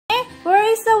Where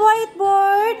is the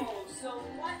whiteboard?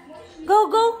 Go,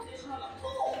 go.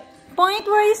 Point,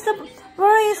 where is the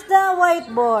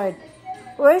whiteboard?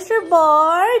 Where's your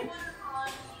board?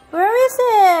 Where is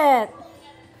it?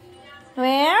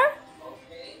 Where?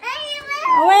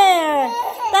 Where?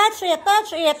 Touch it,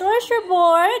 touch it. Where's your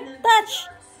board? Touch.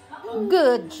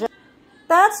 Good job.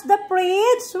 That's the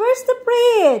fridge. Where's the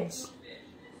fridge?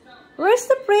 Where's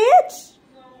the fridge?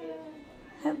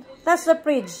 That's the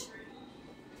fridge.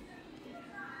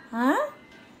 Huh?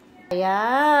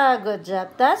 Yeah, good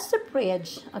job. That's the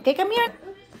fridge. Okay, come here.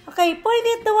 Okay, point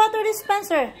it the water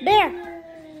dispenser. There.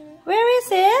 Where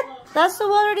is it? That's the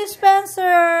water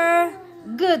dispenser.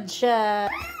 Good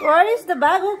job. Where is the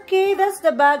bag? Okay, that's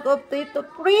the bag of Tito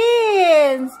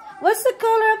Prince. What's the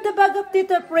color of the bag of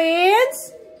Tito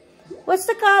Prince? What's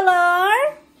the color?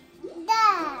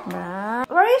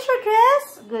 Where is your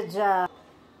dress? Good job.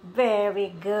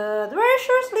 Very good. Where's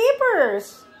your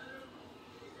slippers?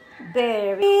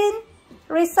 Very.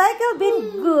 Recycle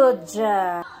bin. Good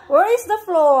job. Where is the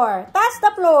floor? That's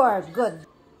the floor. Good.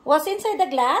 What's inside the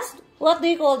glass? What do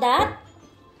you call that?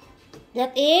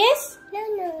 That is?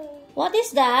 No. What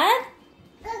is that?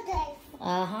 Okay.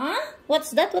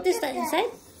 What's that? What is that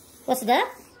inside? What's that?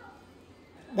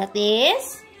 That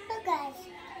is?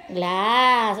 Okay.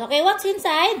 Glass. Okay, what's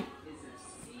inside?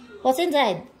 What's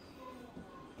inside?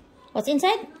 What's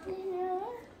inside?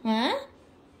 Huh?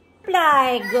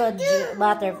 Butterfly. Good.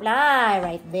 Butterfly.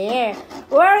 Right there.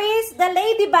 Where is the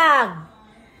ladybug?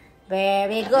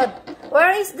 Very good.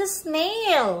 Where is the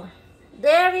snail?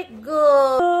 Very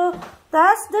good.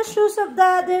 That's the shoes of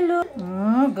Daddy Lu.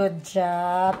 Good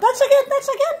job. Touch again. Touch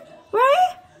again.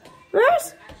 Where?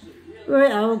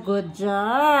 Oh, good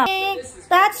job.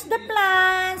 Touch the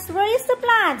plants. Where is the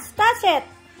plants? Touch it.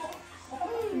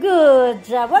 Good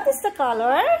job. What is the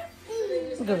color?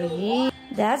 Green.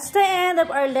 That's the end of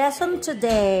our lesson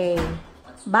today.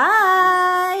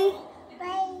 Bye.